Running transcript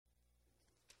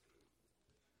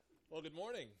Well, good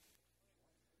morning.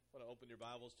 I want to open your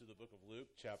Bibles to the book of Luke,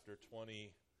 chapter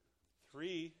 23.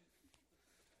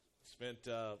 Spent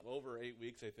over 8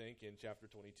 weeks, I think, in chapter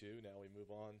 22. Now we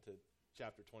move on to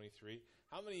chapter 23.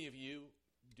 How many of you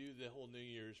do the whole New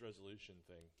Year's resolution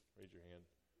thing? Raise your hand.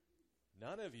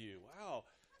 None of you. Wow.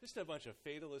 Just a bunch of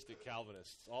fatalistic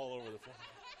Calvinists all over the place.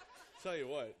 Tell you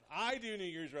what, I do New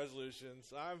Year's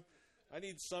resolutions. I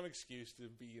need some excuse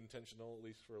to be intentional, at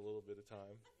least for a little bit of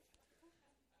time.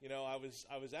 You know, I was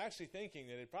actually thinking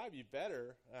that it'd probably be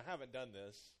better. I haven't done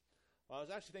this. I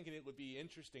was actually thinking it would be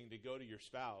interesting to go to your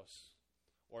spouse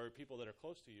or people that are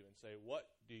close to you and say, what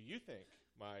do you think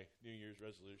my New Year's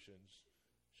resolutions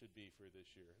should be for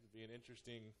this year? It'd be an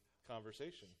interesting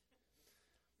conversation.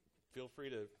 Feel free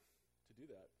to do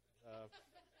that.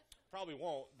 Probably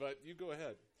won't, but you go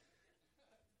ahead.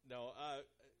 No,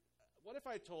 what if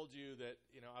I told you that,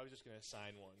 I was just going to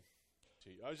assign one to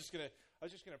you? I was just going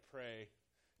to pray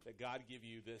that God give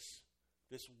you this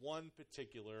one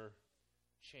particular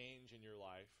change in your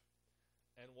life.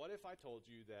 And what if I told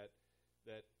you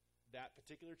that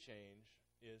particular change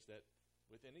is that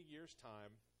within a year's time,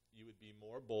 you would be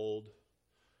more bold,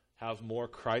 have more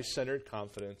Christ-centered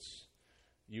confidence,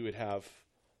 you would have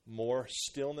more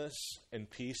stillness and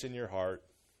peace in your heart,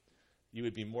 you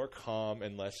would be more calm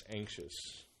and less anxious.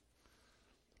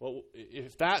 Well,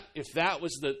 if that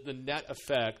was the net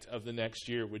effect of the next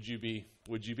year, would you be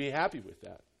happy with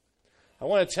that? I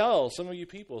want to tell some of you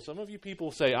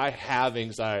people say, I have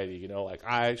anxiety, like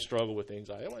I struggle with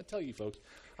anxiety. I want to tell you folks,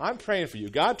 I'm praying for you.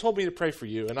 God told me to pray for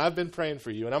you, and I've been praying for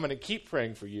you, and I'm going to keep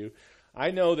praying for you. I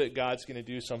know that God's going to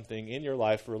do something in your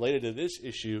life related to this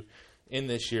issue in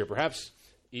this year, perhaps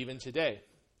even today.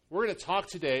 We're going to talk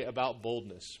today about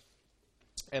boldness.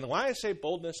 And when I say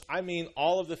boldness, I mean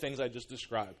all of the things I just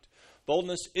described.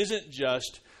 Boldness isn't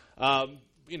just,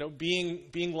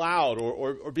 being loud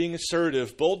or being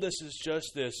assertive. Boldness is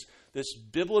just this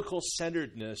biblical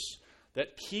centeredness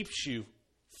that keeps you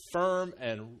firm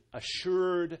and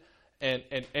assured and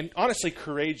honestly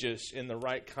courageous in the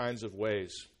right kinds of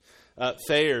ways.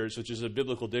 Thayer's, which is a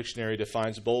biblical dictionary,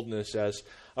 defines boldness as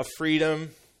a freedom,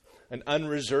 an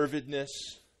unreservedness,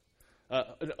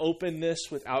 an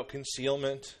openness without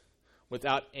concealment,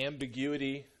 without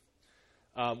ambiguity,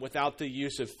 without the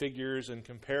use of figures and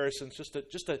comparisons,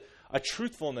 just a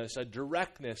truthfulness, a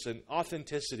directness, an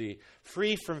authenticity,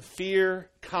 free from fear,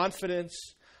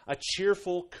 confidence, a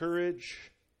cheerful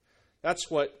courage.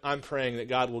 That's what I'm praying that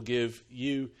God will give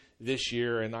you this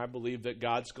year, and I believe that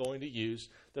God's going to use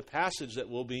the passage that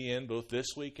we'll be in both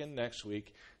this week and next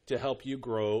week to help you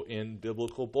grow in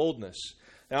biblical boldness.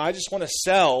 Now, I just want to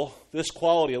sell this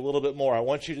quality a little bit more. I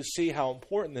want you to see how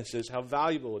important this is, how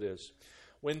valuable it is.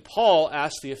 When Paul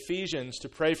asked the Ephesians to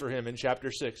pray for him in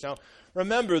chapter 6. Now,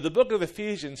 remember, the book of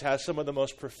Ephesians has some of the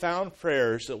most profound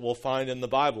prayers that we'll find in the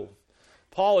Bible.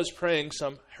 Paul is praying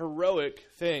some heroic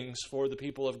things for the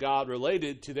people of God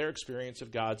related to their experience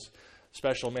of God's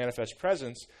special manifest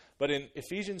presence. But in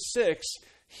Ephesians 6,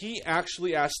 he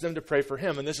actually asked them to pray for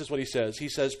him, and this is what he says. He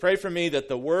says, pray for me that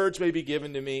the words may be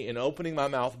given to me in opening my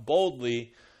mouth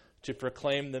boldly to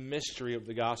proclaim the mystery of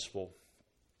the gospel.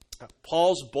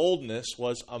 Paul's boldness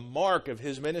was a mark of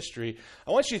his ministry.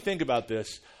 I want you to think about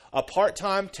this. A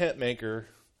part-time tent maker,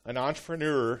 an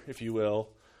entrepreneur, if you will,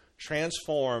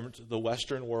 transformed the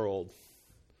Western world.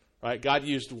 Right? God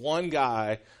used one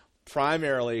guy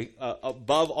primarily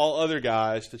above all other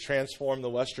guys to transform the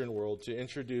Western world, to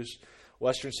introduce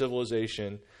Western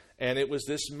civilization. And it was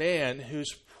this man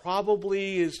who's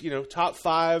probably is, top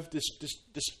 5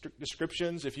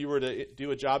 descriptions. If you were to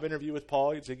do a job interview with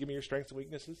Paul, you'd say, give me your strengths and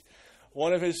weaknesses.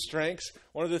 One of his strengths,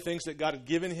 one of the things that God had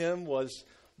given him was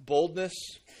boldness.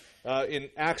 In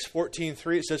Acts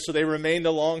 14:3, it says, so they remained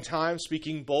a long time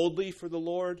speaking boldly for the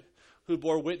Lord, who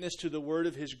bore witness to the word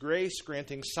of his grace,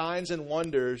 granting signs and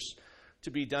wonders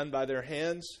to be done by their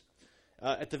hands.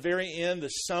 At the very end, the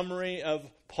summary of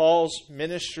Paul's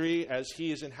ministry as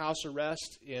he is in house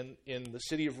arrest in the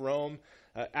city of Rome,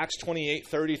 Acts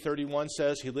 28:30-31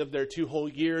 says, he lived there 2 whole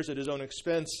years at his own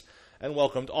expense and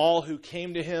welcomed all who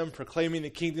came to him, proclaiming the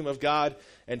kingdom of God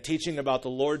and teaching about the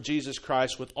Lord Jesus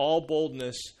Christ with all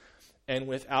boldness and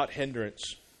without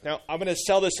hindrance. Now, I'm going to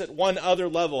sell this at one other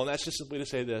level, and that's just simply to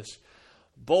say this.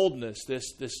 Boldness,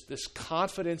 this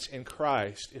confidence in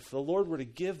Christ, if the Lord were to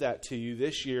give that to you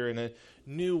this year in a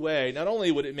new way, not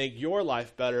only would it make your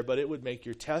life better, but it would make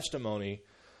your testimony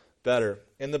better.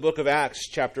 In the book of Acts,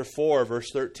 chapter 4, verse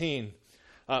 13,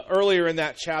 earlier in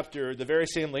that chapter, the very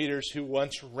same leaders who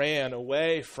once ran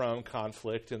away from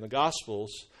conflict in the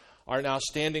Gospels are now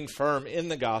standing firm in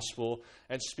the gospel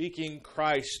and speaking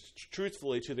Christ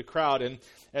truthfully to the crowd.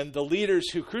 And the leaders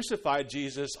who crucified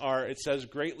Jesus are, it says,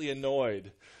 greatly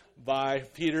annoyed by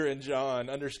Peter and John,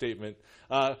 understatement,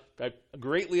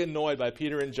 greatly annoyed by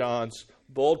Peter and John's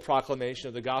bold proclamation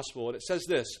of the gospel. And it says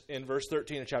this in verse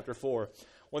 13 of chapter 4.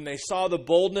 When they saw the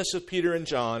boldness of Peter and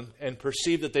John and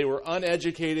perceived that they were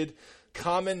uneducated,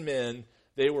 common men,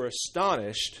 they were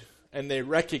astonished, and they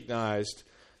recognized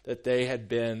that they had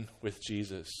been with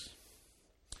Jesus.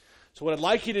 So what I'd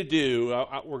like you to do,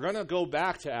 we're going to go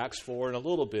back to Acts 4 in a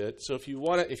little bit. So if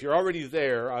you're already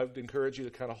there, I would encourage you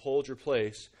to kind of hold your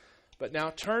place. But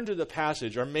now turn to the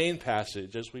passage, our main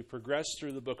passage, as we progress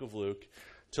through the book of Luke,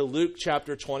 to Luke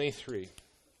chapter 23.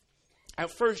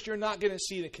 At first, you're not going to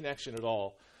see the connection at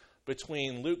all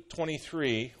between Luke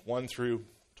 23, 1 through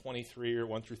 23 or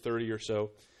 1 through 30 or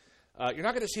so. You're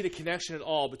not going to see the connection at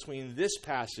all between this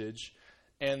passage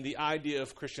and the idea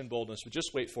of Christian boldness. But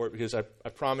just wait for it, because I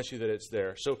promise you that it's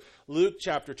there. So Luke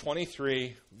chapter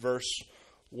 23, verse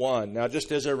 1. Now,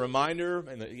 just as a reminder,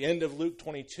 in the end of Luke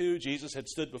 22, Jesus had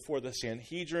stood before the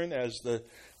Sanhedrin as the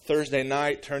Thursday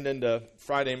night turned into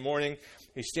Friday morning.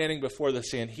 He's standing before the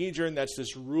Sanhedrin. That's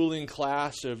this ruling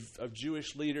class of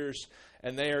Jewish leaders,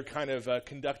 and they are kind of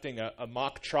conducting a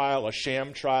mock trial, a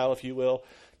sham trial, if you will,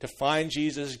 to find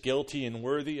Jesus guilty and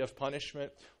worthy of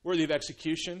punishment, worthy of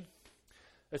execution.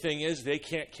 The thing is, they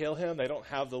can't kill him. They don't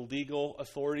have the legal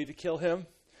authority to kill him.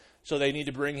 So they need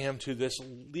to bring him to this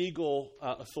legal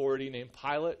authority named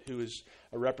Pilate, who is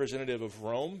a representative of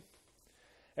Rome.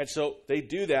 And so they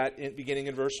do that beginning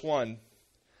in verse 1.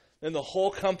 Then the whole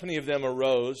company of them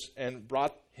arose and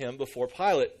brought him before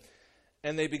Pilate.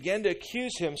 And they began to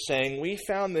accuse him, saying, "We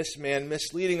found this man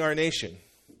misleading our nation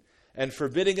and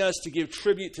forbidding us to give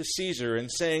tribute to Caesar,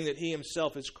 and saying that he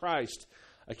himself is Christ,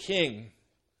 a king."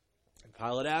 And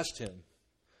Pilate asked him,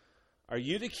 "Are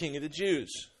you the king of the Jews?"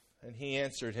 And he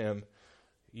answered him,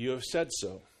 "You have said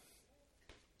so."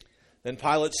 Then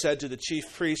Pilate said to the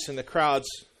chief priests and the crowds,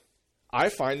 "I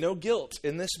find no guilt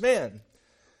in this man."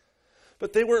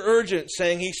 But they were urgent,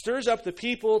 saying, "He stirs up the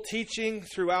people, teaching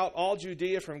throughout all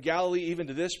Judea from Galilee even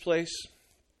to this place."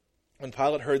 When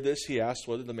Pilate heard this, he asked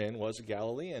whether the man was a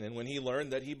Galilean. And when he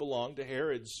learned that he belonged to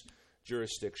Herod's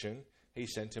jurisdiction, he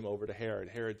sent him over to Herod.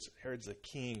 Herod's the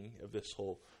king of this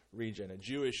whole region, a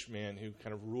Jewish man who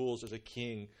kind of rules as a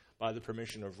king by the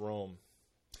permission of Rome.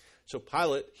 So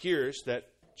Pilate hears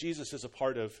that Jesus is a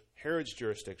part of Herod's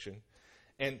jurisdiction,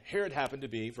 and Herod happened to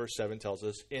be, verse 7 tells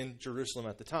us, in Jerusalem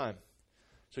at the time.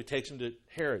 So he takes him to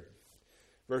Herod.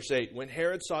 Verse 8, when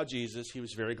Herod saw Jesus, he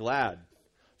was very glad,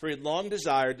 for he had long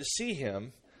desired to see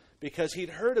him, because he'd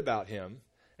heard about him,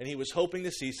 and he was hoping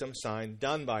to see some sign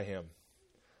done by him.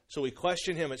 So he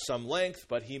questioned him at some length,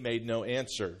 but he made no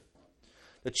answer.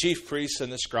 The chief priests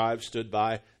and the scribes stood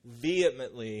by,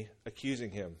 vehemently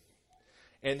accusing him.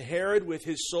 And Herod with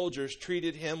his soldiers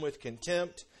treated him with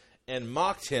contempt and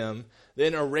mocked him,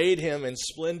 then arrayed him in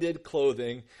splendid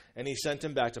clothing, and he sent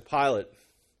him back to Pilate.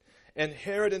 And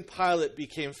Herod and Pilate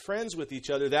became friends with each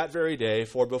other that very day,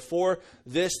 for before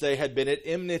this they had been at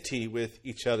enmity with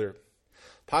each other.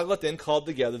 Pilate then called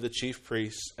together the chief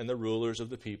priests and the rulers of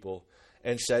the people,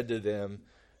 and said to them,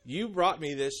 "You brought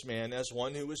me this man as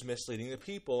one who was misleading the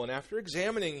people, and after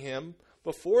examining him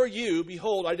before you,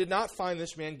 behold, I did not find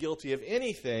this man guilty of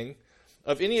anything,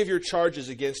 of any of your charges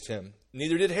against him.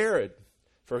 Neither did Herod,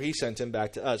 for he sent him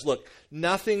back to us. Look,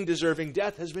 nothing deserving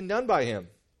death has been done by him.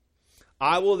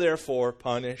 I will therefore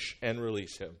punish and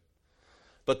release him."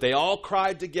 But they all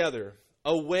cried together,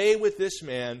 "Away with this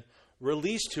man,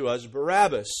 release to us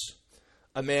Barabbas,"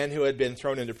 a man who had been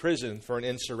thrown into prison for an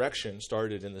insurrection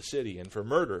started in the city and for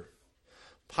murder.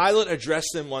 Pilate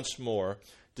addressed them once more,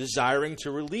 desiring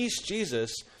to release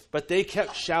Jesus, but they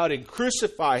kept shouting,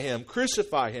 "Crucify him,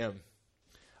 crucify him."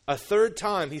 A third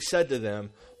time he said to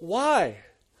them, "Why?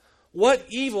 What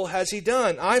evil has he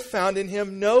done? I found in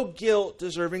him no guilt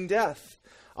deserving death.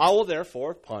 I will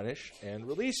therefore punish and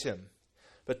release him."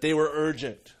 But they were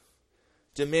urgent,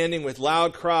 demanding with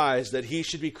loud cries that he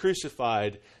should be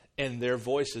crucified, and their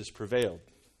voices prevailed.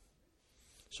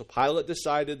 So Pilate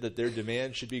decided that their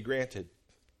demand should be granted.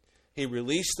 He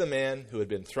released the man who had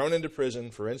been thrown into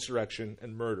prison for insurrection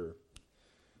and murder,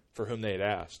 for whom they had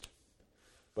asked.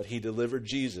 But he delivered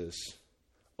Jesus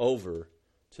over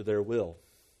to their will.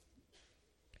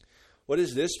 What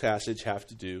does this passage have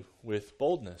to do with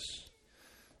boldness?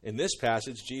 In this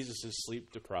passage, Jesus is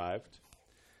sleep deprived.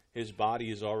 His body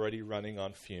is already running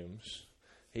on fumes.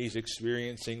 He's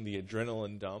experiencing the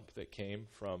adrenaline dump that came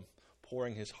from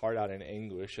pouring his heart out in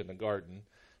anguish in the garden,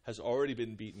 has already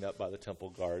been beaten up by the temple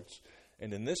guards.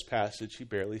 And in this passage, he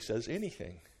barely says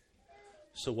anything.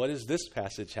 So what does this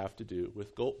passage have to do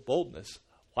with boldness?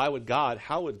 How would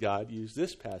God use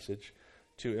this passage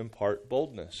to impart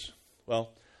boldness?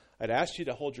 Well, I'd ask you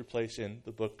to hold your place in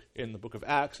the book of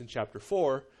Acts in chapter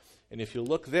 4, and if you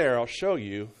look there, I'll show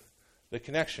you the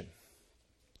connection.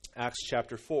 Acts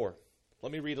chapter 4.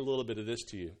 Let me read a little bit of this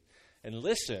to you. And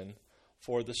listen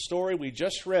for the story we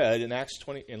just read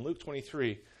in Luke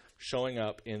 23 showing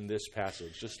up in this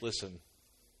passage. Just listen.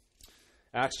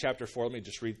 Acts chapter 4, let me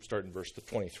just read, start in verse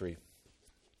 23.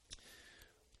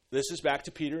 This is back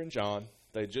to Peter and John.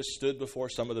 They just stood before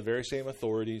some of the very same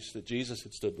authorities that Jesus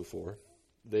had stood before.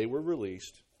 They were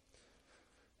released.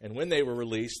 And when they were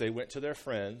released, they went to their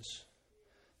friends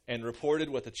and reported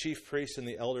what the chief priests and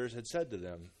the elders had said to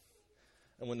them.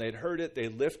 And when they'd heard it, they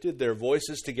lifted their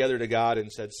voices together to God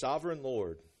and said, Sovereign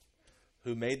Lord,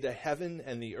 who made the heaven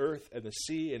and the earth and the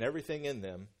sea and everything in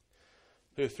them,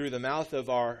 who through the mouth of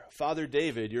our father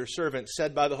David, your servant,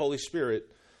 said by the Holy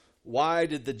Spirit, why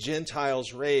did the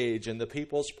Gentiles rage and the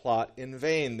peoples plot in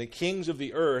vain? The kings of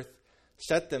the earth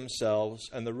set themselves,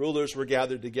 and the rulers were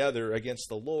gathered together against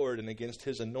the Lord and against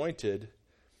his anointed.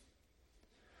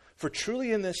 For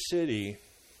truly in this city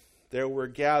there were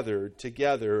gathered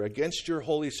together against your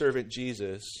holy servant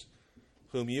Jesus,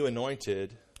 whom you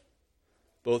anointed,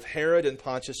 both Herod and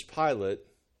Pontius Pilate,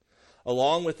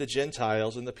 along with the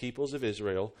Gentiles and the peoples of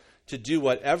Israel, to do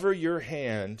whatever your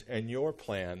hand and your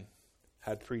plan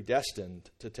had predestined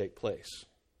to take place.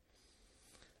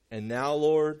 And now,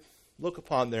 Lord, look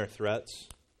upon their threats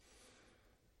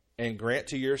and grant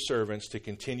to your servants to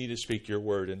continue to speak your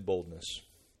word in boldness,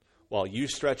 while you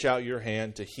stretch out your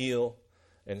hand to heal,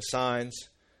 and signs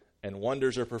and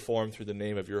wonders are performed through the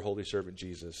name of your holy servant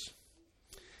Jesus.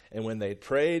 And when they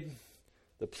prayed,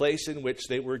 the place in which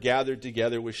they were gathered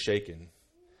together was shaken,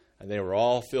 and they were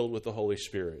all filled with the Holy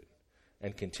Spirit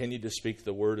and continued to speak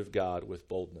the word of God with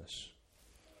boldness.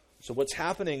 So what's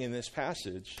happening in this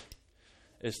passage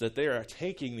is that they are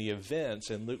taking the events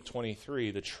in Luke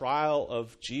 23, the trial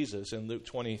of Jesus in Luke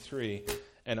 23,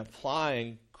 and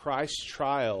applying Christ's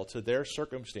trial to their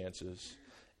circumstances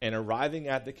and arriving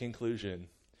at the conclusion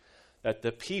that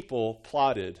the people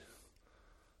plotted,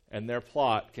 and their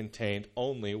plot contained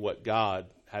only what God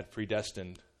had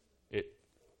predestined it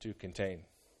to contain.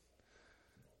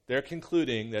 They're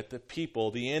concluding that the people,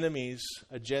 the enemy's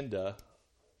agenda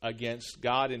against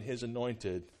God and his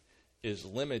anointed is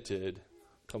limited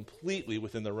completely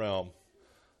within the realm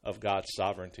of God's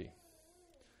sovereignty.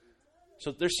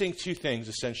 So they're seeing two things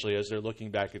essentially as they're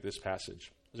looking back at this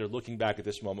passage, as they're looking back at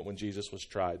this moment when Jesus was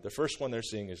tried. The first one they're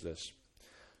seeing is this: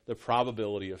 the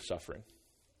probability of suffering.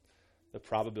 The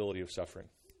probability of suffering.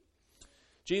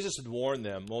 Jesus had warned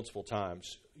them multiple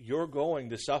times, you're going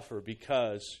to suffer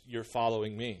because you're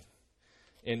following me.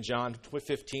 In John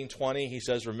 15:20, he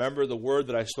says, remember the word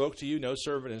that I spoke to you, no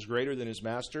servant is greater than his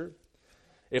master.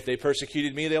 If they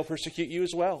persecuted me, they'll persecute you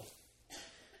as well.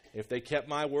 If they kept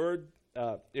my word,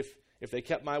 if they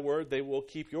kept my word, they will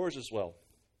keep yours as well.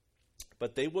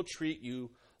 But they will treat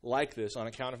you like this on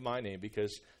account of my name,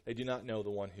 because they do not know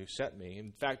the one who sent me.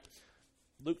 In fact,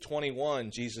 Luke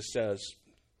 21, Jesus says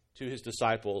to his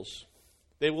disciples,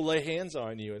 they will lay hands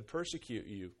on you and persecute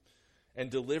you and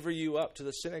deliver you up to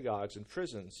the synagogues and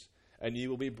prisons, and you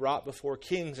will be brought before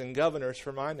kings and governors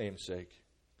for my name's sake.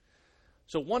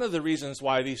 So one of the reasons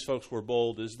why these folks were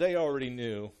bold is they already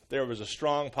knew there was a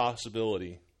strong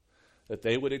possibility that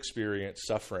they would experience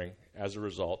suffering as a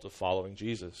result of following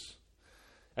Jesus.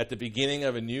 At the beginning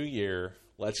of a new year,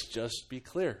 let's just be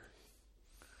clear.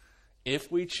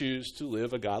 If we choose to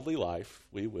live a godly life,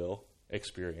 we will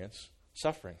experience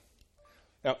suffering.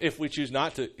 Now, if we choose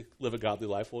not to live a godly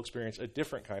life, we'll experience a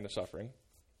different kind of suffering,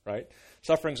 right?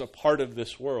 Suffering's a part of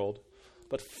this world,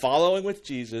 but following with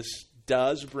Jesus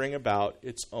does bring about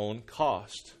its own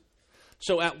cost.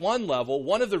 So at one level,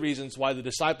 one of the reasons why the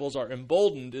disciples are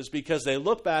emboldened is because they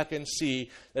look back and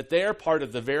see that they are part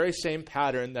of the very same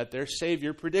pattern that their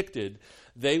Savior predicted.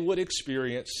 They would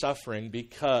experience suffering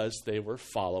because they were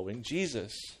following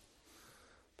Jesus.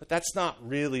 But that's not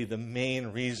really the main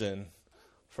reason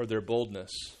for their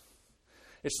boldness.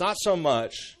 It's not so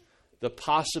much the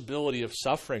possibility of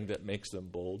suffering that makes them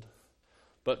bold,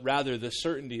 but rather the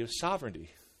certainty of sovereignty.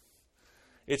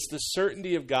 It's the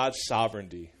certainty of God's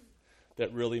sovereignty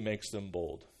that really makes them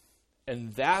bold.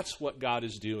 And that's what God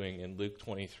is doing in Luke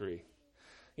 23.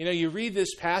 You know, you read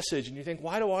this passage and you think,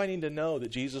 why do I need to know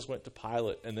that Jesus went to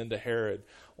Pilate and then to Herod?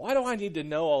 Why do I need to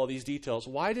know all these details?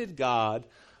 Why did God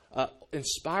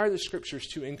inspire the scriptures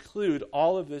to include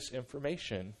all of this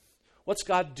information? What's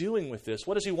God doing with this?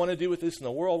 What does he want to do with this in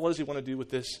the world? What does he want to do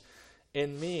with this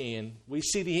in me? And we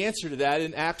see the answer to that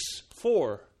in Acts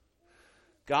 4.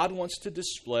 God wants to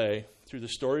display, through the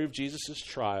story of Jesus'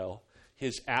 trial,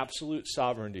 his absolute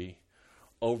sovereignty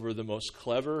over the most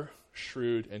clever,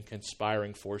 shrewd, and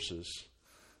conspiring forces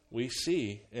we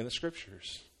see in the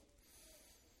Scriptures.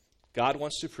 God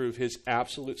wants to prove his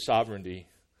absolute sovereignty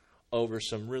over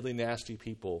some really nasty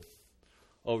people,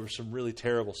 over some really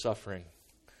terrible suffering.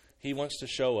 He wants to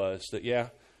show us that, yeah,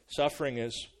 suffering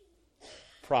is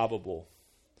probable,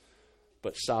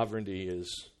 but sovereignty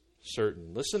is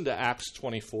certain. Listen to Acts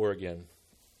 24 again.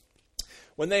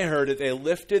 When they heard it, they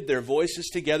lifted their voices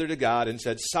together to God and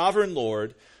said, Sovereign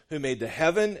Lord, who made the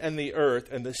heaven and the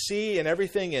earth and the sea and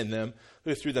everything in them,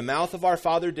 who through the mouth of our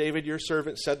father David, your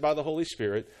servant, said by the Holy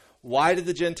Spirit, why did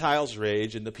the Gentiles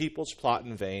rage and the peoples plot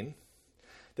in vain?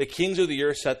 The kings of the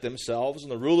earth set themselves,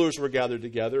 and the rulers were gathered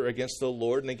together against the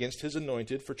Lord and against his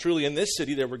anointed. For truly in this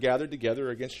city they were gathered together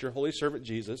against your holy servant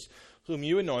Jesus, whom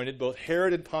you anointed, both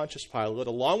Herod and Pontius Pilate,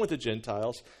 along with the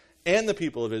Gentiles and the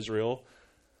people of Israel,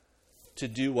 to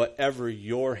do whatever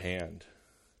your hand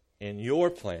and your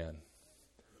plan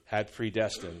had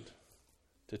predestined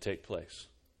to take place.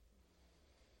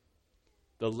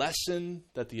 The lesson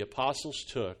that the apostles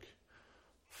took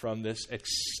from this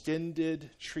extended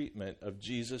treatment of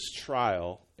Jesus'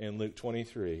 trial in Luke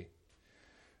 23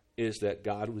 is that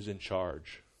God was in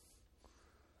charge.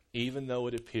 Even though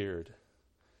it appeared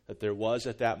that there was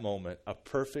at that moment a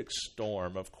perfect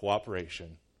storm of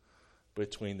cooperation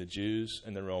between the Jews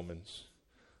and the Romans,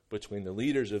 between the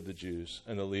leaders of the Jews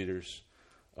and the leaders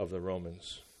of the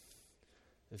Romans.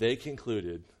 They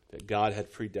concluded that God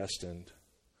had predestined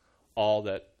all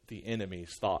that the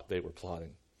enemies thought they were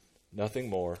plotting. Nothing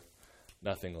more,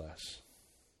 nothing less.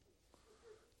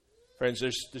 Friends,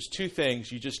 there's two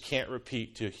things you just can't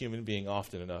repeat to a human being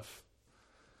often enough.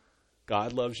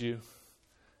 God loves you,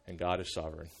 and God is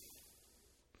sovereign.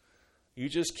 You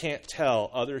just can't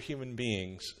tell other human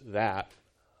beings that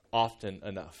often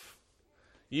enough.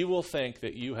 You will think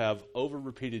that you have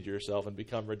over-repeated yourself and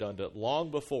become redundant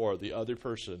long before the other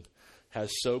person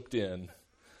has soaked in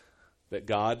that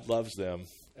God loves them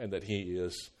and that he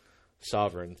is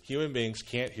sovereign. Human beings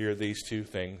can't hear these two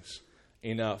things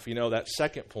enough. You know, that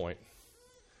second point,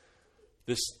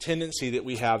 this tendency that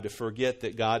we have to forget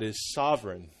that God is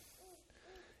sovereign,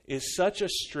 is such a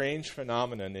strange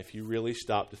phenomenon if you really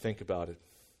stop to think about it.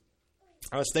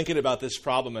 I was thinking about this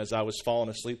problem as I was falling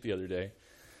asleep the other day.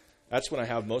 That's when I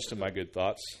have most of my good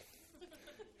thoughts.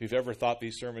 If you've ever thought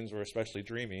these sermons were especially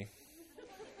dreamy,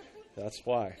 that's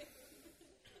why.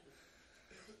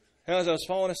 And as I was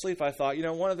falling asleep, I thought,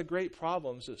 one of the great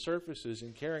problems that surfaces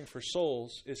in caring for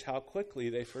souls is how quickly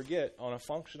they forget on a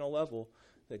functional level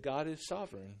that God is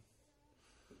sovereign.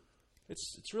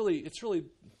 It's really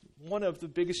one of the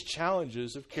biggest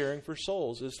challenges of caring for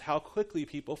souls is how quickly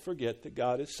people forget that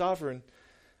God is sovereign.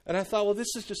 And I thought, well,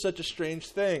 this is just such a strange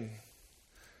thing.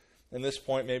 At this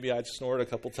point, maybe I'd snored a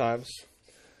couple times.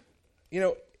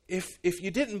 If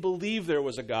you didn't believe there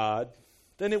was a God,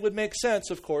 then it would make sense,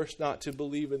 of course, not to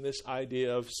believe in this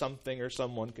idea of something or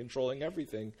someone controlling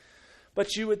everything.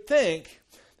 But you would think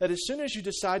that as soon as you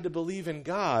decide to believe in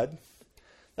God,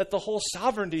 that the whole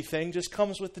sovereignty thing just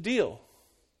comes with the deal.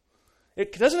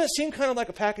 Doesn't it seem kind of like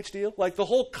a package deal? Like the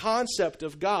whole concept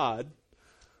of God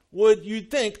would, you'd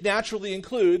think, naturally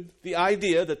include the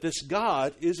idea that this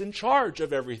God is in charge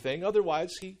of everything.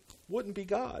 Otherwise, he wouldn't be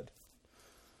God.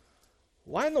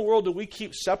 Why in the world do we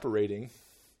keep separating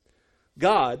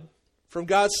God from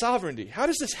God's sovereignty? How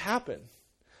does this happen?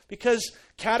 Because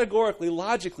categorically,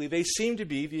 logically, they seem to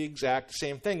be the exact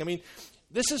same thing. I mean,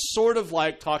 this is sort of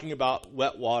like talking about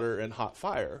wet water and hot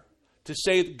fire. To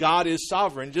say that God is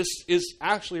sovereign just is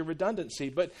actually a redundancy.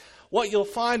 But what you'll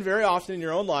find very often in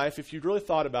your own life, if you've really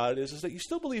thought about it, is that you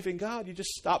still believe in God. You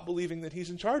just stop believing that he's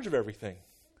in charge of everything.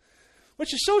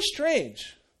 Which is so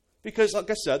strange. Because, like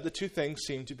I said, the two things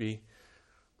seem to be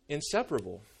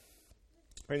inseparable.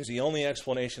 Friends, the only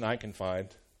explanation I can find,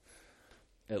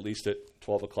 at least at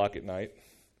 12 o'clock at night,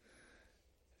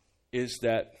 is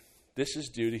that this is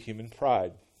due to human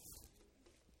pride.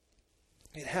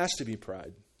 It has to be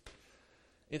pride.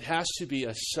 It has to be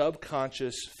a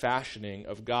subconscious fashioning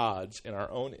of gods in our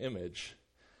own image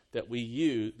that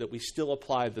we still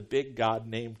apply the big God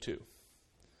name to.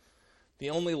 The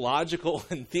only logical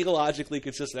and theologically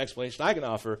consistent explanation I can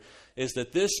offer is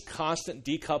that this constant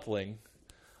decoupling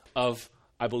of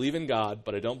I believe in God,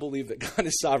 but I don't believe that God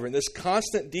is sovereign, this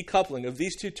constant decoupling of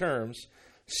these two terms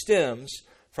stems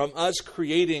from us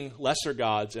creating lesser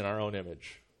gods in our own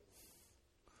image.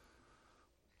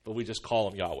 But we just call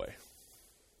them Yahweh.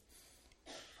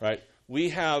 Right? We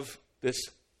have this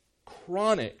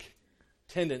chronic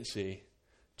tendency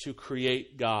to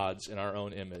create gods in our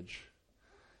own image.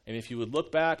 And if you would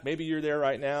look back, maybe you're there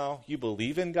right now, you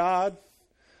believe in God,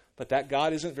 but that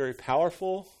God isn't very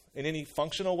powerful in any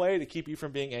functional way to keep you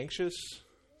from being anxious,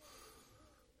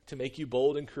 to make you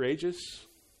bold and courageous.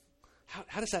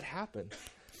 How does that happen?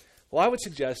 Well, I would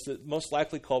suggest that the most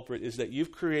likely culprit is that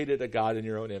you've created a God in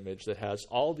your own image that has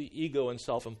all the ego and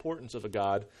self-importance of a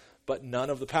God, but none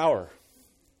of the power.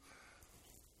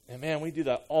 And man, we do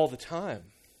that all the time.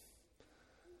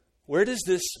 Where does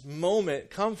this moment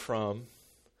come from?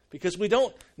 Because we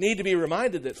don't need to be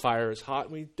reminded that fire is hot.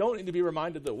 We don't need to be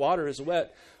reminded that water is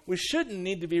wet. We shouldn't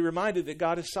need to be reminded that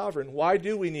God is sovereign. Why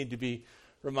do we need to be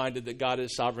reminded that God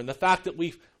is sovereign? The fact that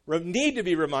we need to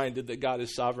be reminded that God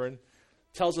is sovereign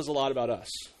tells us a lot about us.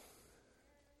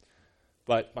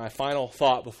 But my final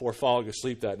thought before falling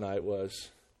asleep that night was,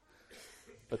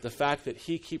 but the fact that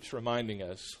he keeps reminding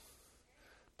us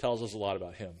tells us a lot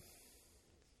about him.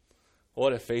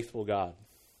 What a faithful God.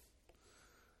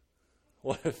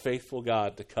 What a faithful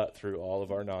God to cut through all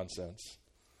of our nonsense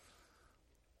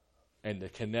and to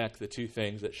connect the two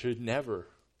things that should never,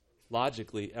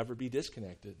 logically, ever be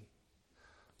disconnected.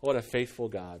 What a faithful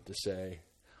God to say,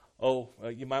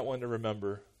 you might want to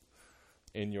remember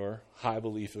in your high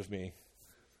belief of me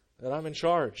that I'm in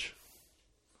charge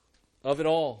of it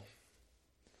all.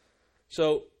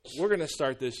 So we're going to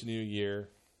start this new year,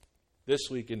 this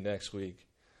week and next week,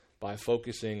 by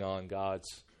focusing on God's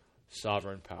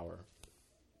sovereign power.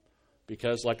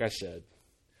 Because, like I said,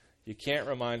 you can't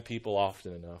remind people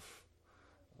often enough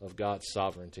of God's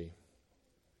sovereignty.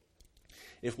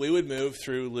 If we would move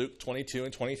through Luke 22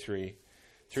 and 23,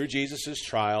 through Jesus'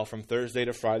 trial from Thursday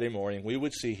to Friday morning, we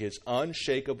would see his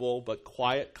unshakable but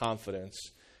quiet confidence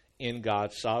in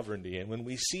God's sovereignty. And when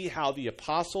we see how the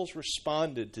apostles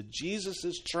responded to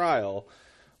Jesus' trial,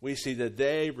 we see that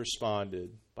they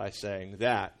responded by saying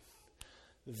that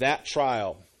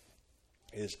trial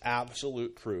is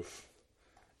absolute proof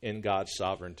in God's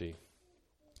sovereignty.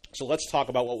 So let's talk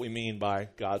about what we mean by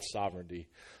God's sovereignty.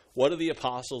 What do the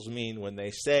apostles mean when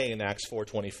they say in Acts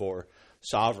 4:24,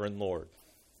 sovereign Lord?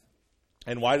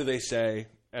 And why do they say,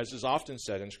 as is often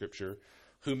said in Scripture,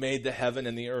 who made the heaven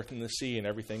and the earth and the sea and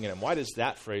everything in them? Why does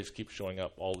that phrase keep showing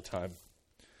up all the time?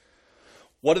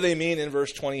 What do they mean in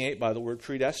verse 28 by the word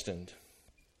predestined?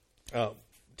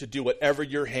 To do whatever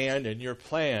your hand and your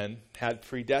plan had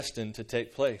predestined to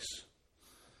take place.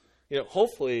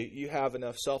 Hopefully you have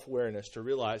enough self-awareness to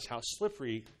realize how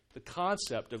slippery the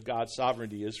concept of God's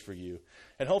sovereignty is for you.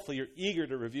 And hopefully you're eager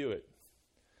to review it.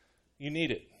 You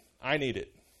need it. I need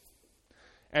it.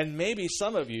 And maybe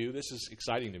some of you, this is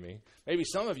exciting to me, maybe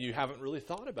some of you haven't really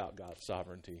thought about God's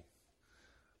sovereignty.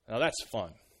 Now that's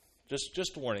fun.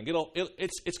 Just warning.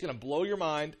 It's going to blow your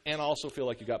mind and also feel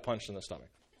like you got punched in the stomach.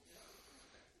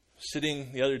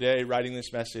 Sitting the other day writing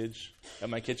this message at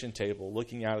my kitchen table,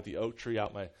 looking out at the oak tree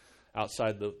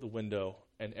outside the window,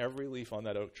 and every leaf on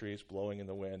that oak tree is blowing in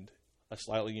the wind a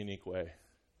slightly unique way.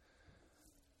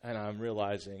 And I'm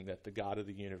realizing that the God of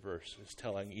the universe is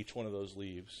telling each one of those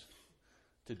leaves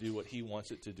to do what he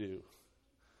wants it to do.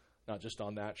 Not just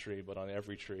on that tree, but on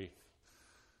every tree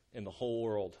in the whole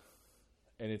world.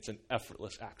 And it's an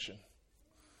effortless action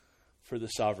for the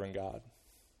sovereign God.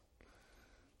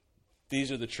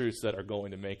 These are the truths that are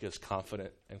going to make us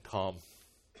confident and calm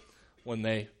when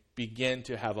they begin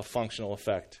to have a functional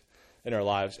effect in our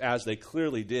lives, as they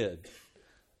clearly did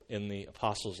in the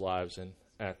apostles' lives in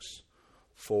Acts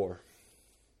 4.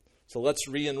 So let's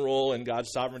re-enroll in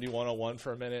God's Sovereignty 101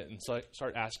 for a minute and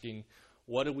start asking,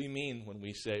 what do we mean when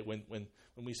we say when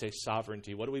we say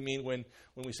sovereignty? What do we mean when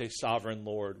we say sovereign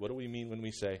Lord? What do we mean when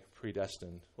we say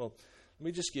predestined? Well, let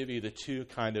me just give you the two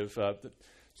kind of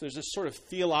so there's this sort of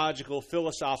theological,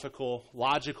 philosophical,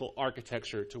 logical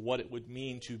architecture to what it would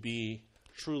mean to be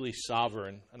truly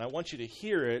sovereign. And I want you to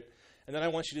hear it, and then I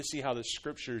want you to see how the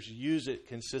Scriptures use it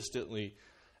consistently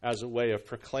as a way of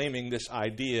proclaiming this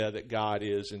idea that God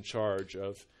is in charge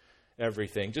of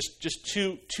everything. Just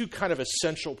two kind of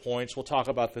essential points. We'll talk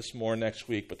about this more next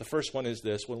week, but the first one is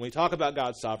this. When we talk about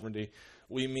God's sovereignty,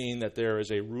 we mean that there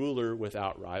is a ruler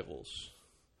without rivals.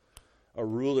 A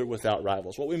ruler without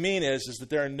rivals. What we mean is that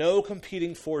there are no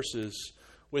competing forces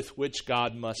with which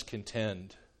God must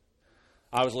contend.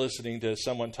 I was listening to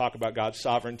someone talk about God's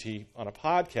sovereignty on a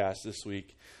podcast this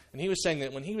week, and he was saying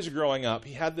that when he was growing up,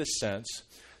 he had this sense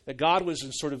that God was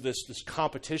in sort of this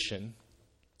competition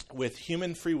with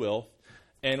human free will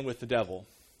and with the devil,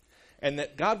 and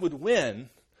that God would win,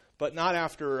 but not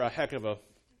after a heck of a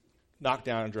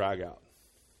knockdown and drag out.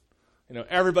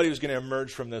 Everybody was going to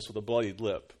emerge from this with a bloodied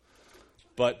lip.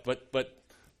 But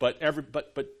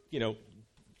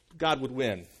God would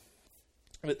win.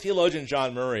 But theologian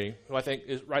John Murray, who I think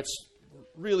writes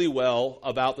really well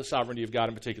about the sovereignty of God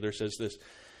in particular says this: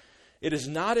 it is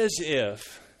not as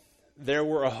if there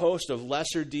were a host of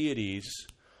lesser deities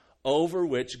over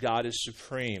which God is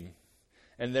supreme,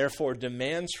 and therefore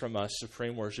demands from us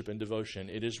supreme worship and devotion.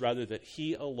 It is rather that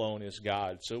he alone is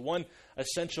God. So one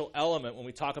essential element when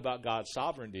we talk about God's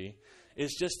sovereignty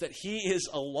is just that he is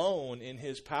alone in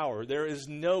his power. There is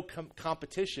no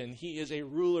competition. He is a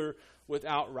ruler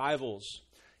without rivals.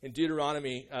 In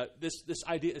Deuteronomy, this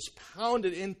idea is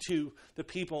pounded into the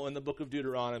people in the book of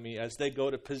Deuteronomy as they go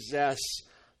to possess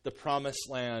the promised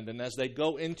land, and as they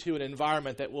go into an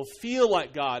environment that will feel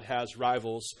like God has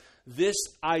rivals. This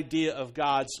idea of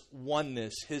God's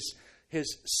oneness,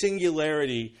 his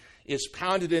singularity, is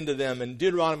pounded into them. In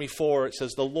Deuteronomy 4, it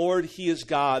says, "The Lord, he is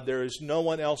God. There is no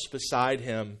one else beside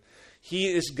him. He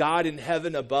is God in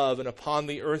heaven above and upon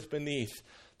the earth beneath.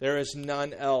 There is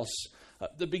none else."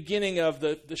 The beginning of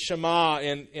the Shema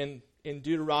in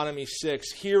Deuteronomy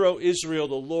 6, "Hear, O Israel,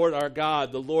 the Lord our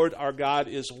God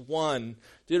is one."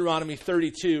 Deuteronomy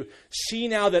 32, "See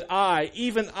now that I,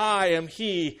 even I, am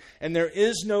he, and there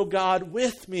is no God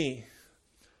with me."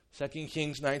 2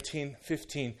 Kings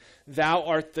 19:15, "Thou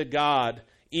art the God,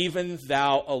 even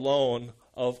thou alone,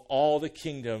 of all the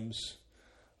kingdoms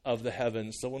of the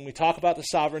heavens." So when we talk about the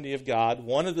sovereignty of God,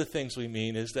 one of the things we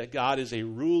mean is that God is a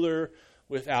ruler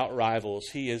without rivals.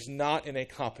 He is not in a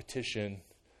competition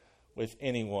with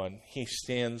anyone. He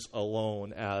stands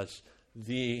alone as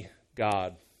the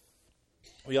God.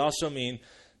 We also mean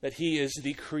that he is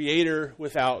the creator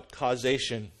without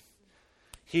causation.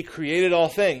 He created all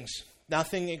things.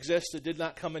 Nothing exists that did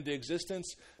not come into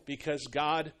existence because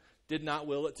God did not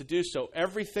will it to do so.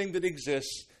 Everything that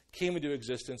exists came into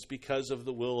existence because of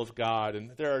the will of God.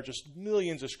 And there are just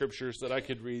millions of scriptures that I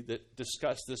could read that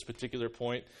discuss this particular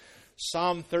point.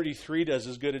 Psalm 33 does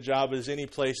as good a job as any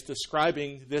place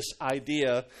describing this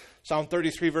idea. Psalm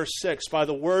 33 verse 6, "By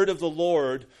the word of the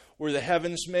Lord were the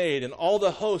heavens made, and all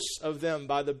the hosts of them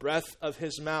by the breath of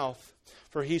his mouth.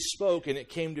 For he spoke, and it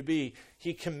came to be.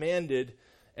 He commanded,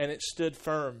 and it stood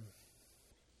firm."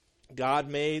 God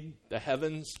made the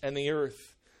heavens and the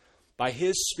earth. By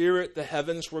his Spirit the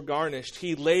heavens were garnished.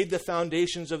 He laid the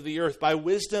foundations of the earth. By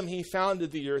wisdom he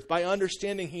founded the earth. By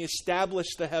understanding he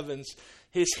established the heavens.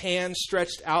 His hand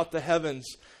stretched out the heavens,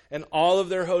 and all of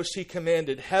their hosts he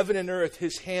commanded. Heaven and earth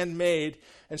his hand made.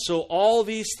 And so all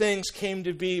these things came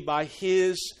to be by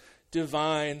his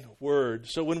divine word.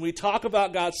 So when we talk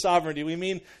about God's sovereignty, we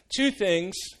mean two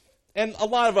things, and a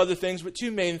lot of other things, but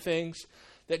two main things.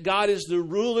 That God is the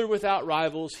ruler without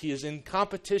rivals. He is in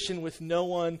competition with no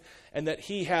one, and that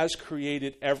he has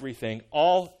created everything.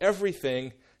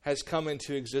 Everything has come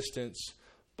into existence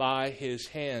by his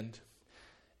hand.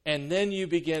 And then you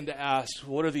begin to ask,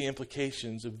 what are the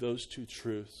implications of those two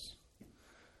truths?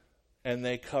 And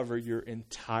they cover your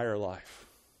entire life,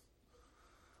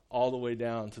 all the way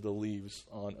down to the leaves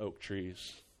on oak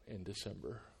trees in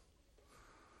December.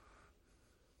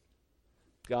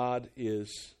 God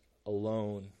is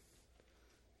alone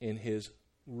in his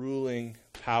ruling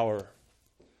power.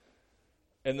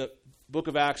 In the book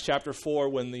of Acts chapter 4,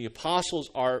 when the apostles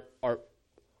are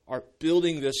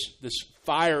building this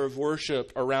fire of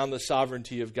worship around the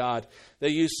sovereignty of God, they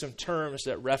use some terms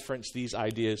that reference these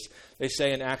ideas. They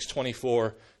say in Acts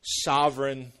 24,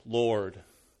 "Sovereign Lord."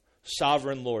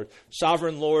 Sovereign Lord.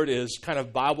 Sovereign Lord is kind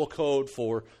of Bible code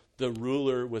for the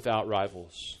ruler without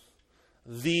rivals.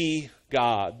 The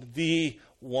God, the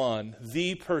one,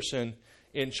 the person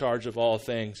in charge of all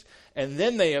things. And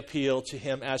then they appeal to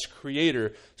him as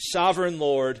creator. Sovereign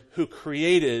Lord who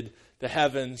created the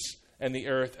heavens and the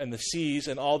earth and the seas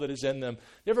and all that is in them.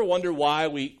 You ever wonder why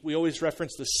we always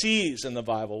reference the seas in the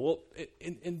Bible? Well,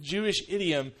 in Jewish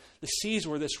idiom, the seas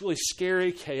were this really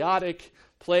scary, chaotic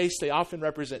place. They often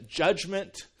represent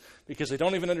judgment because they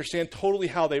don't even understand totally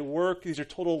how they work. These are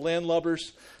total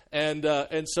landlubbers. And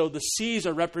so the seas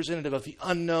are representative of the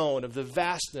unknown, of the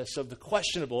vastness, of the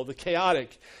questionable, of the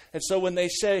chaotic. And so when they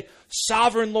say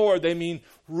sovereign Lord, they mean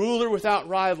ruler without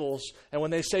rivals. And when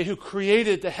they say who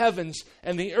created the heavens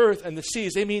and the earth and the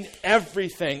seas, they mean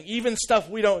everything, even stuff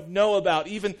we don't know about,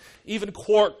 even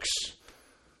quarks.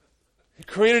 He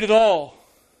created it all.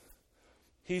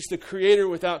 He's the creator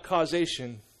without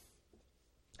causation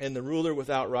and the ruler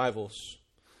without rivals.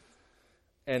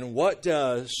 And what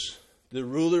does the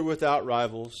ruler without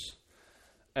rivals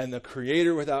and the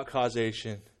creator without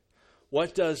causation,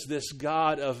 what does this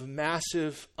God of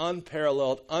massive,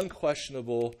 unparalleled,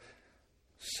 unquestionable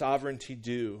sovereignty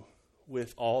do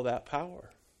with all that power?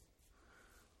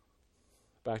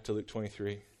 Back to Luke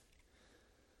 23.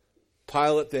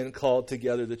 Pilate then called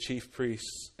together the chief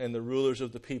priests and the rulers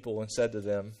of the people and said to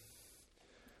them,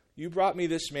 You brought me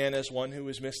this man as one who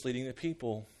was misleading the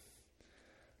people.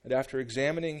 And after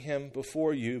examining him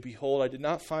before you, behold, I did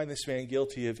not find this man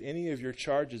guilty of any of your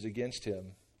charges against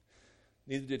him.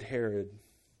 Neither did Herod.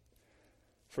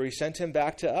 For he sent him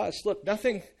back to us. Look,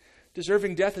 nothing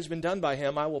deserving death has been done by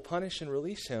him. I will punish and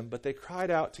release him. But they cried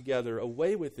out together,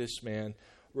 away with this man.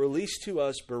 Release to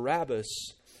us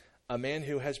Barabbas, a man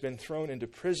who has been thrown into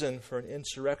prison for an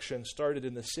insurrection started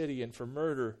in the city and for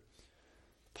murder.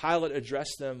 Pilate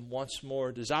addressed them once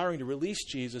more, desiring to release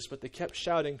Jesus, but they kept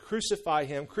shouting, crucify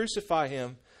him, crucify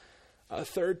him. A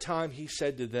third time he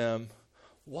said to them,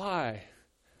 why?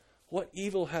 What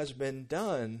evil has been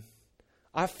done?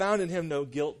 I found in him no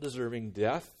guilt deserving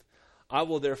death. I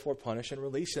will therefore punish and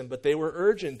release him. But they were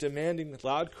urgent, demanding with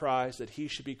loud cries that he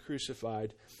should be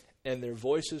crucified, and their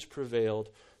voices prevailed.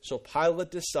 So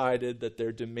Pilate decided that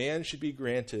their demand should be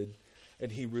granted,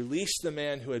 and he released the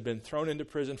man who had been thrown into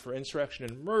prison for insurrection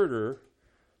and murder,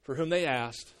 for whom they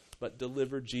asked, but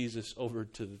delivered Jesus over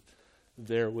to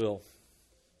their will.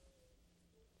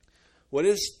 What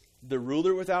does the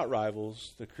ruler without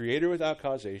rivals, the creator without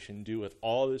causation, do with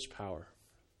all of his power?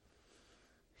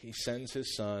 He sends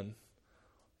his Son,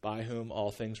 by whom all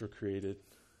things were created,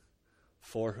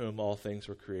 for whom all things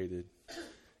were created,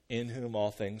 in whom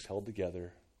all things held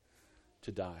together,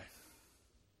 to die.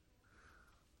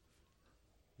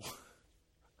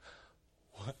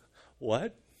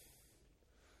 What?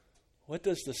 What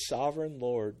does the sovereign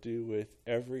Lord do with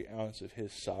every ounce of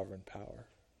his sovereign power?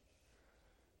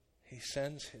 He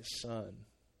sends his Son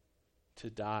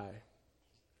to die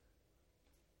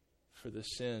for the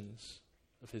sins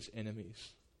of his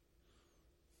enemies.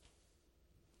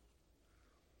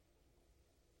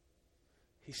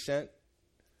 He sent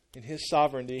in his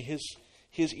sovereignty,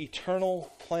 his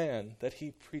eternal plan that he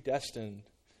predestined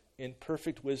in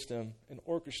perfect wisdom and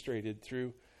orchestrated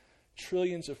through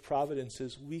trillions of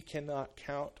providences we cannot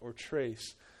count or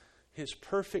trace. His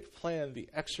perfect plan, the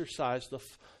exercise,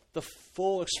 the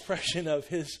full expression of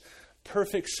his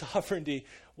perfect sovereignty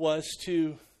was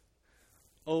to,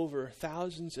 over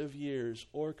thousands of years,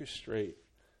 orchestrate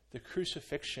the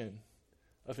crucifixion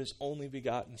of his only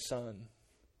begotten Son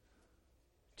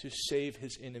to save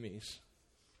his enemies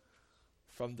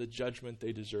from the judgment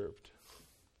they deserved.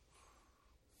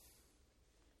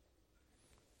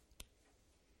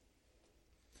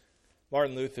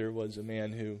 Martin Luther was a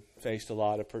man who faced a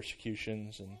lot of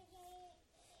persecutions and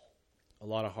a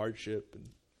lot of hardship. And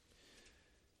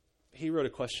he wrote a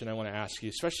question I want to ask you,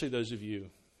 especially those of you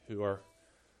who are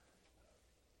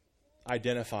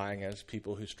identifying as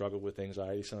people who struggle with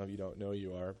anxiety. Some of you don't know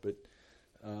you are, but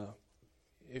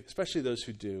especially those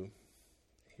who do.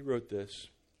 He wrote this: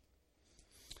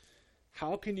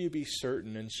 how can you be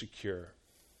certain and secure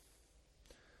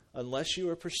unless you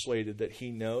are persuaded that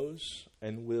he knows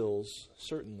and wills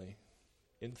certainly,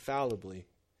 infallibly,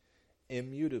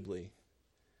 immutably,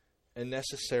 and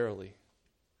necessarily,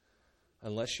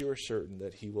 unless you are certain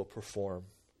that he will perform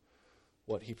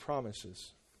what he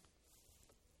promises?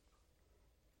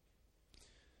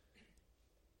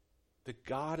 The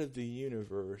God of the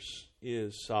universe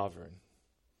is sovereign.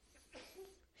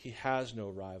 He has no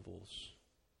rivals.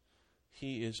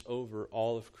 He is over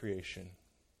all of creation.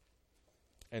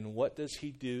 And what does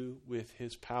he do with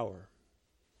his power?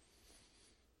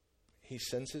 He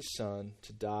sends his Son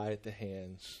to die at the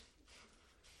hands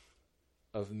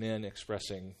of men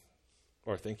expressing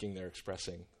or thinking they're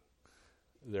expressing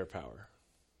their power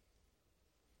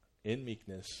in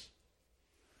meekness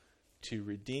to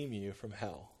redeem you from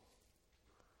hell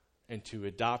and to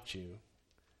adopt you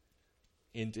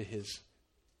into his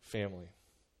family.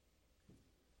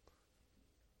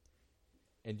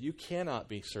 And you cannot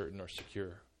be certain or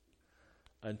secure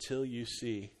until you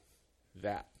see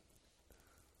that.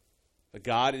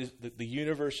 The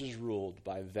universe is ruled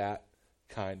by that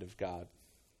kind of God.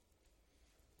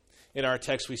 In our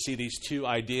text, we see these two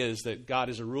ideas, that God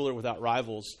is a ruler without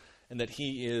rivals and that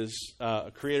he is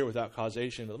a creator without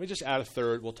causation. But let me just add a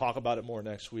third. We'll talk about it more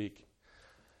next week.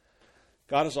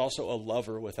 God is also a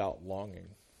lover without longing.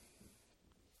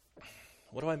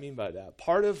 What do I mean by that?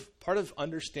 Part of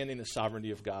understanding the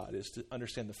sovereignty of God is to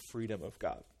understand the freedom of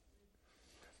God.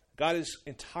 God is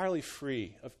entirely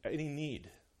free of any need.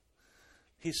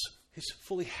 He's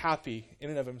fully happy in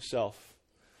and of himself.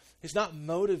 He's not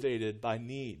motivated by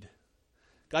need.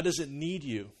 God doesn't need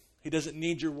you. He doesn't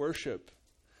need your worship.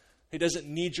 He doesn't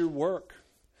need your work.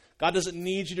 God doesn't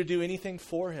need you to do anything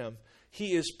for him.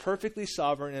 He is perfectly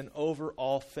sovereign and over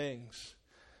all things.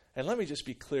 And let me just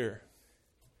be clear.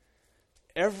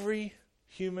 Every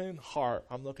human heart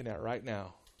I'm looking at right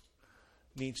now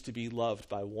needs to be loved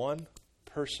by one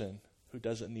person who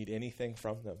doesn't need anything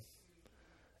from them.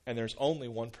 And there's only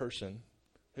one person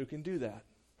who can do that.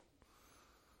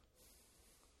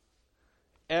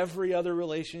 Every other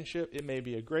relationship, it may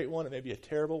be a great one, it may be a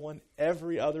terrible one,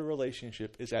 every other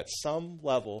relationship is at some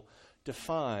level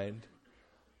defined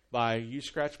by you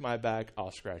scratch my back,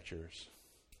 I'll scratch yours.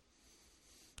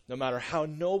 No matter how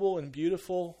noble and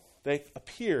beautiful they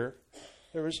appear,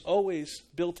 there is always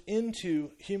built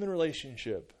into human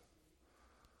relationship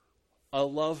a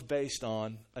love based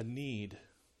on a need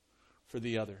for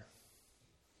the other.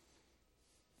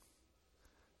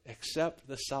 Except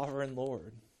the sovereign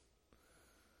Lord,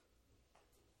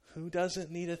 who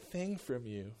doesn't need a thing from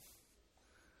you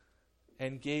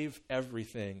and gave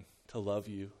everything to love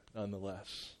you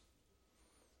nonetheless.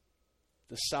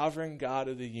 The sovereign God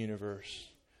of the universe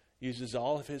uses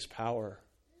all of his power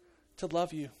to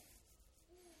love you.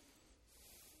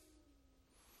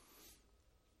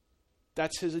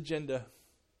 That's his agenda.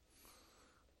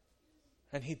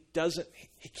 And he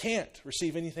can't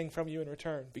receive anything from you in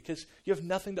return because you have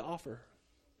nothing to offer.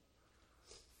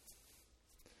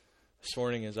 This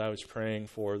morning as I was praying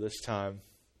for this time,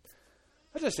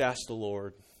 I just asked the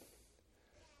Lord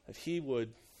that he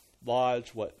would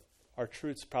lodge what are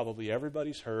truths probably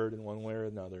everybody's heard in one way or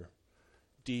another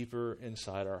deeper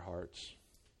inside our hearts.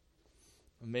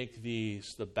 Make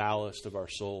these the ballast of our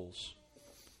souls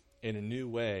in a new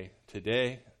way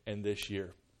today and this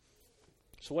year.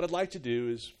 So what I'd like to do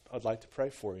is I'd like to pray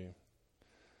for you.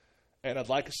 And I'd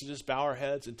like us to just bow our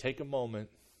heads and take a moment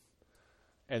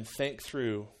and think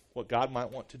through what God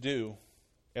might want to do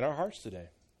in our hearts today.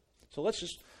 So let's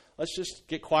just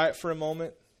get quiet for a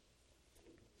moment.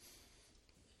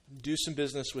 Do some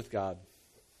business with God.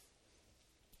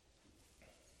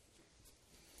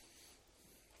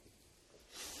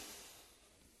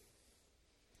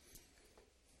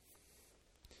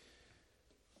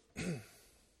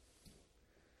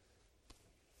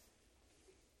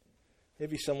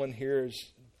 Maybe someone here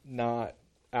is not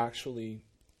actually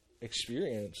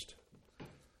experienced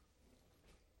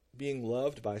being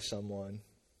loved by someone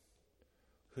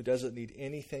who doesn't need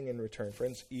anything in return.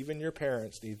 Friends, even your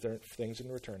parents need things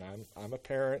in return. I'm a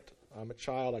parent. I'm a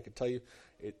child. I can tell you,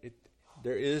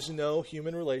 there is no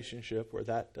human relationship where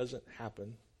that doesn't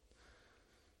happen.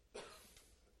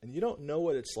 And you don't know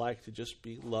what it's like to just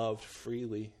be loved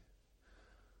freely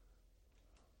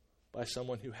by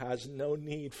someone who has no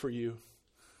need for you.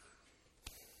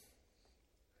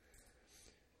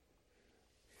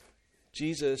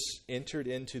 Jesus entered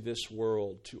into this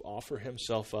world to offer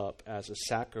himself up as a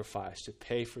sacrifice to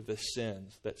pay for the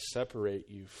sins that separate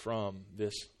you from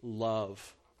this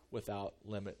love without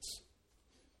limits.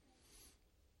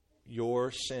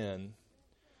 Your sin,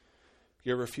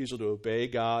 your refusal to obey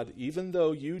God, even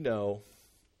though you know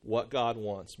what God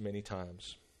wants many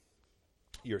times,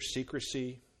 your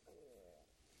secrecy,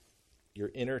 your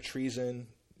inner treason,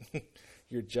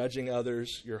 your judging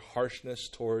others, your harshness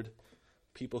toward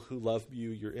people who love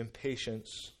you, your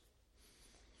impatience,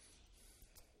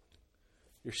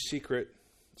 your secret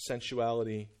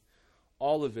sensuality,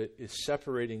 all of it is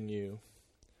separating you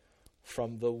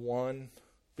from the one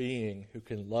being who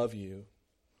can love you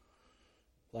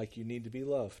like you need to be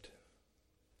loved.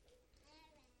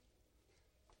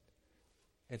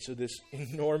 And so this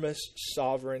enormous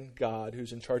sovereign God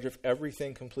who's in charge of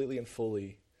everything completely and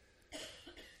fully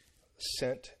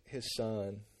sent his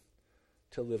Son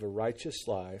to live a righteous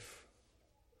life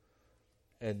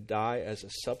and die as a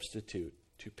substitute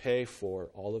to pay for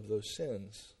all of those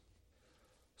sins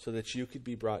so that you could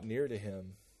be brought near to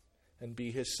him and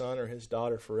be his son or his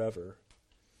daughter forever.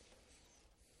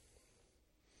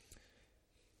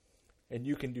 And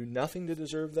you can do nothing to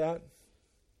deserve that.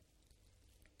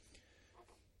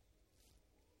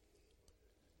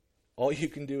 All you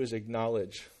can do is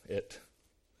acknowledge it,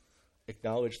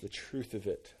 acknowledge the truth of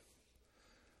it,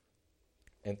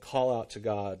 and call out to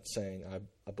God saying,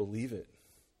 I believe it.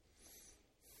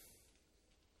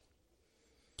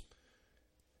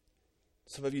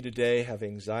 Some of you today have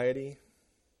anxiety.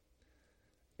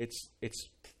 It's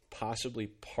possibly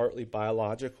partly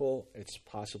biological. It's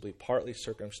possibly partly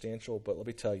circumstantial. But let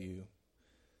me tell you,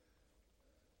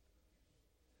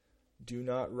 do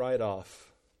not write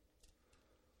off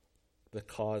the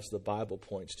cause the Bible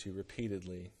points to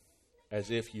repeatedly as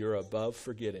if you're above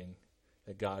forgetting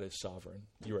that God is sovereign.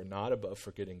 You are not above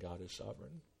forgetting God is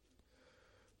sovereign.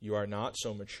 You are not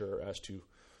so mature as to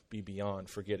be beyond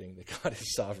forgetting that God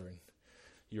is sovereign.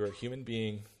 You are a human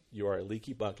being. You are a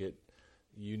leaky bucket.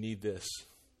 You need this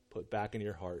put back in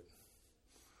your heart.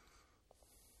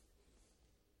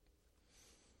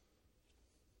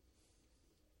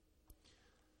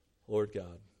 Lord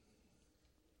God,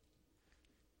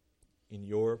 in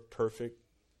your perfect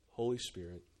Holy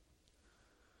Spirit,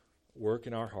 work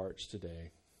in our hearts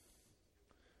today.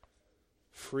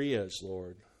 Free us,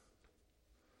 Lord,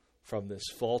 from this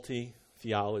faulty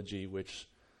theology which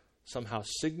somehow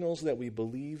signals that we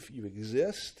believe you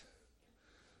exist,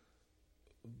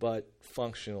 but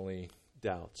functionally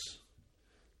doubts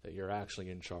that you're actually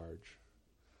in charge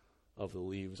of the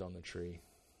leaves on the tree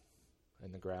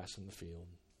and the grass in the field.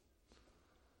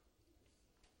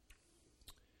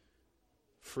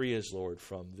 Free us, Lord,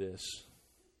 from this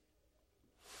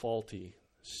faulty,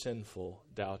 sinful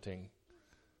doubting,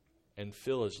 and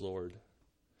fill us, Lord,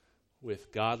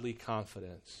 with godly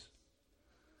confidence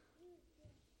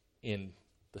in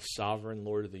the sovereign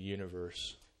Lord of the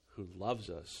universe who loves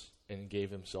us and gave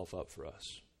himself up for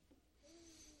us.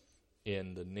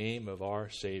 In the name of our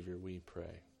Savior we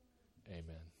pray.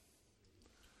 Amen.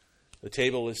 The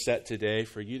table is set today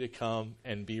for you to come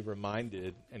and be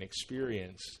reminded and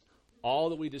experience all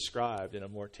that we described in a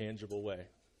more tangible way.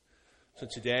 So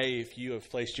today, if you have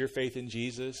placed your faith in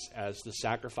Jesus as the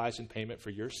sacrifice and payment for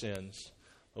your sins,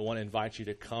 I want to invite you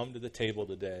to come to the table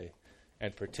today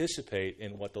and participate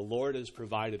in what the Lord has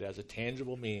provided as a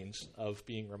tangible means of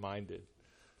being reminded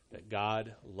that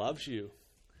God loves you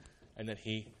and that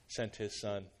he sent his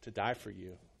Son to die for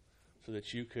you so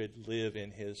that you could live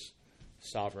in his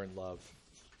sovereign love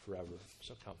forever.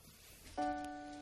 So come.